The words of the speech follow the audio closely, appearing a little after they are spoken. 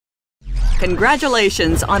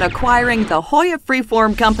Congratulations on acquiring the HOYA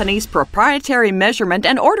Freeform Company's proprietary measurement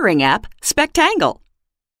and ordering app, Spectangle.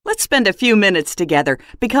 Let's spend a few minutes together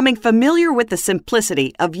becoming familiar with the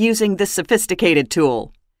simplicity of using this sophisticated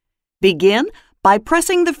tool. Begin by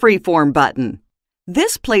pressing the Freeform button.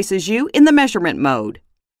 This places you in the measurement mode.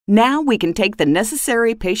 Now we can take the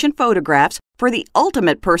necessary patient photographs for the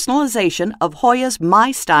ultimate personalization of HOYA's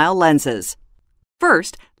My Style lenses.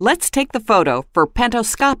 First, let's take the photo for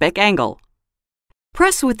pentoscopic angle.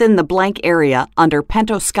 Press within the blank area under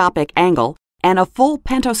pentoscopic angle and a full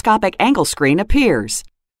pentoscopic angle screen appears.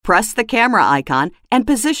 Press the camera icon and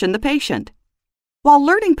position the patient. While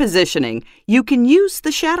learning positioning, you can use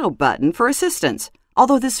the shadow button for assistance,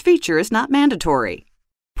 although this feature is not mandatory.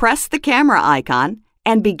 Press the camera icon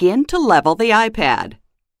and begin to level the iPad.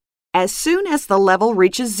 As soon as the level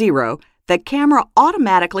reaches 0, the camera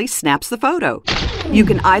automatically snaps the photo. You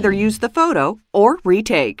can either use the photo or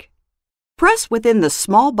retake. Press within the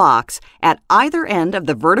small box at either end of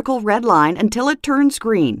the vertical red line until it turns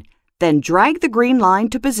green, then drag the green line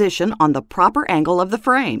to position on the proper angle of the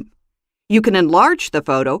frame. You can enlarge the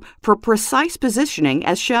photo for precise positioning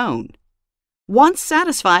as shown. Once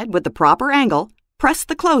satisfied with the proper angle, press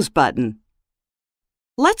the Close button.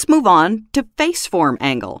 Let's move on to Faceform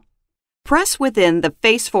Angle. Press within the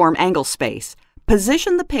Faceform Angle space.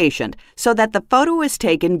 Position the patient so that the photo is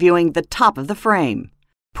taken viewing the top of the frame.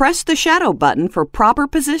 Press the shadow button for proper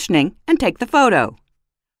positioning and take the photo.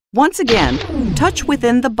 Once again, touch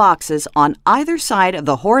within the boxes on either side of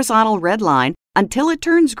the horizontal red line until it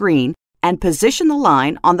turns green and position the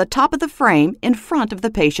line on the top of the frame in front of the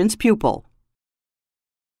patient's pupil.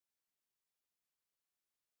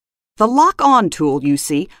 The Lock-On tool you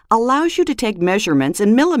see allows you to take measurements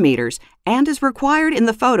in millimeters and is required in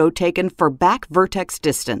the photo taken for back vertex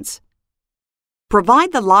distance.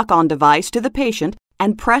 Provide the Lock-On device to the patient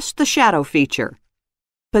and press the shadow feature.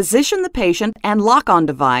 Position the patient and Lock-On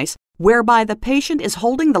device whereby the patient is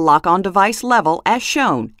holding the Lock-On device level as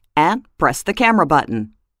shown and press the camera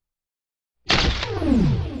button.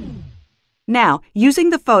 Now, using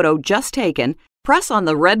the photo just taken, press on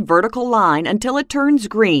the red vertical line until it turns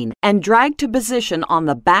green and drag to position on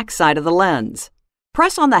the back side of the lens.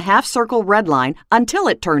 Press on the half-circle red line until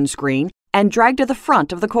it turns green and drag to the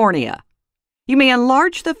front of the cornea. You may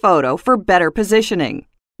enlarge the photo for better positioning.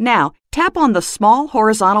 Now, tap on the small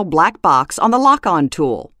horizontal black box on the Lock-On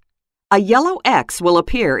tool. A yellow X will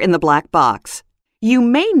appear in the black box. You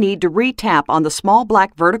may need to re-tap on the small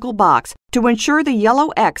black vertical box to ensure the yellow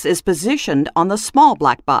X is positioned on the small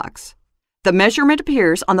black box. The measurement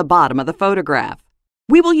appears on the bottom of the photograph.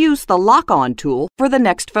 We will use the Lock-On tool for the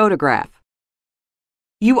next photograph.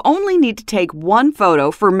 You only need to take one photo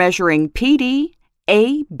for measuring PD,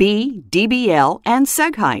 A, B, DBL, and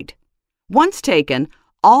seg height. Once taken,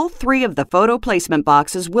 all three of the photo placement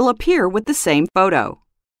boxes will appear with the same photo.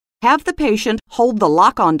 Have the patient hold the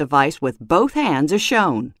Lock-On device with both hands as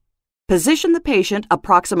shown. Position the patient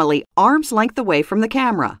approximately arm's length away from the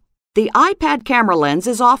camera. The iPad camera lens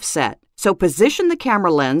is offset, so position the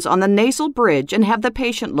camera lens on the nasal bridge and have the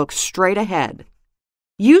patient look straight ahead.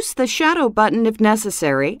 Use the shadow button if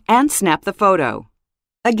necessary and snap the photo.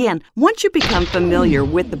 Again, once you become familiar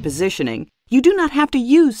with the positioning, you do not have to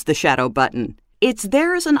use the shadow button. It's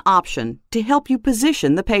there as an option to help you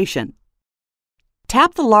position the patient.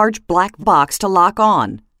 Tap the large black box to lock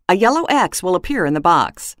on. A yellow X will appear in the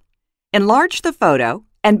box. Enlarge the photo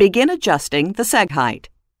and begin adjusting the seg height.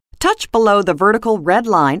 Touch below the vertical red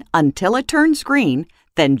line until it turns green,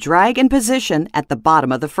 then drag and position at the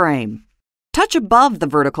bottom of the frame. Touch above the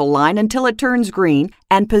vertical line until it turns green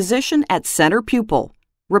and position at center pupil.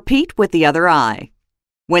 Repeat with the other eye.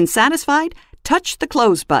 When satisfied, touch the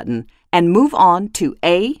Close button and move on to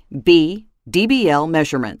A, B, DBL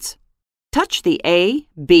measurements. Touch the A,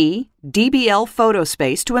 B, DBL photo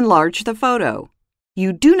space to enlarge the photo.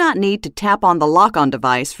 You do not need to tap on the Lock-On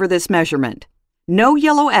device for this measurement. No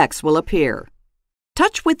yellow X will appear.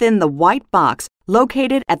 Touch within the white box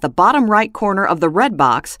located at the bottom right corner of the red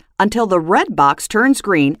box until the red box turns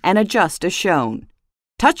green and adjust as shown.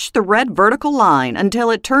 Touch the red vertical line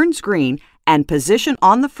until it turns green and position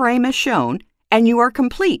on the frame as shown, and you are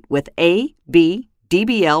complete with A, B,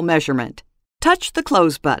 DBL measurement. Touch the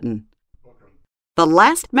Close button. The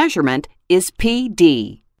last measurement is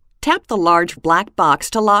PD. Tap the large black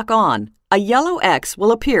box to lock on. A yellow X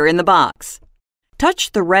will appear in the box.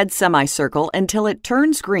 Touch the red semicircle until it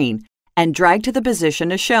turns green and drag to the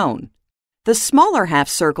position as shown. The smaller half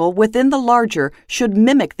circle within the larger should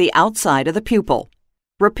mimic the outside of the pupil.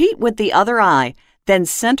 Repeat with the other eye, then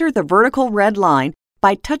center the vertical red line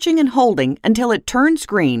by touching and holding until it turns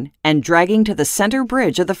green and dragging to the center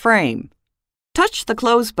bridge of the frame. Touch the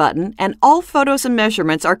Close button and all photos and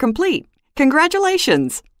measurements are complete.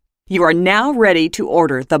 Congratulations! You are now ready to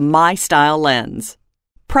order the My Style lens.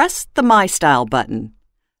 Press the My Style button.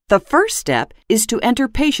 The first step is to enter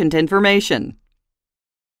patient information.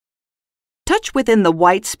 Touch within the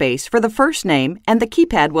white space for the first name and the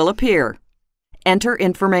keypad will appear. Enter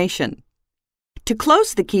information. To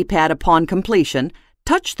close the keypad upon completion,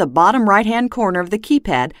 touch the bottom right-hand corner of the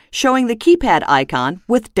keypad showing the keypad icon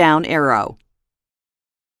with down arrow.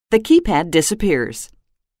 The keypad disappears.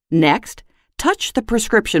 Next, touch the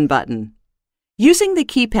prescription button. Using the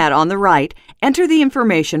keypad on the right, enter the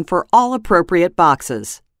information for all appropriate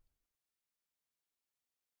boxes.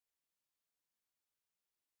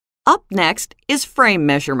 Up next is frame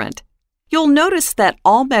measurement. You'll notice that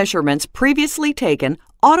all measurements previously taken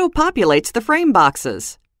auto-populates the frame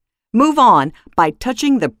boxes. Move on by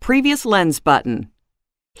touching the Previous Lens button.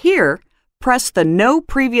 Here, press the No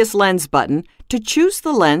Previous Lens button to choose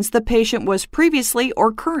the lens the patient was previously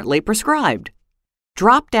or currently prescribed.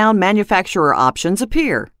 Drop-down manufacturer options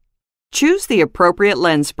appear. Choose the appropriate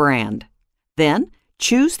lens brand. Then,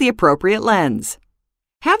 choose the appropriate lens.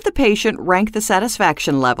 Have the patient rank the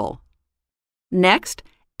satisfaction level. Next,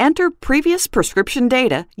 enter previous prescription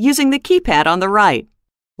data using the keypad on the right.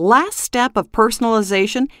 Last step of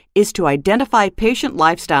personalization is to identify patient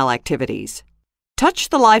lifestyle activities. Touch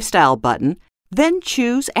the Lifestyle button, then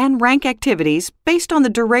choose and rank activities based on the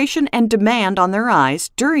duration and demand on their eyes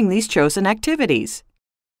during these chosen activities.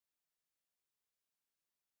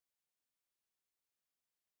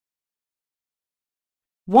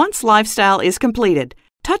 Once Lifestyle is completed,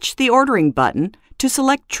 touch the Ordering button to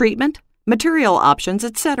select treatment, material options,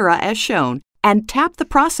 etc. as shown, and tap the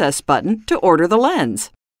Process button to order the lens.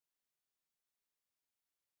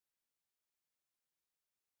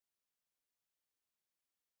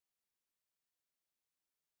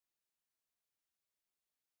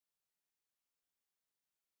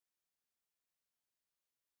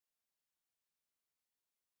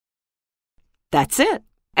 That's it!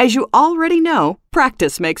 As you already know,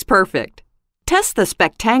 practice makes perfect. Test the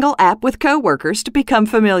Spectangle app with coworkers to become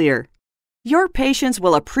familiar. Your patients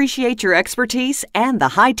will appreciate your expertise and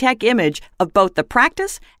the high-tech image of both the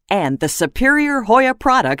practice and the superior HOYA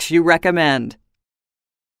products you recommend.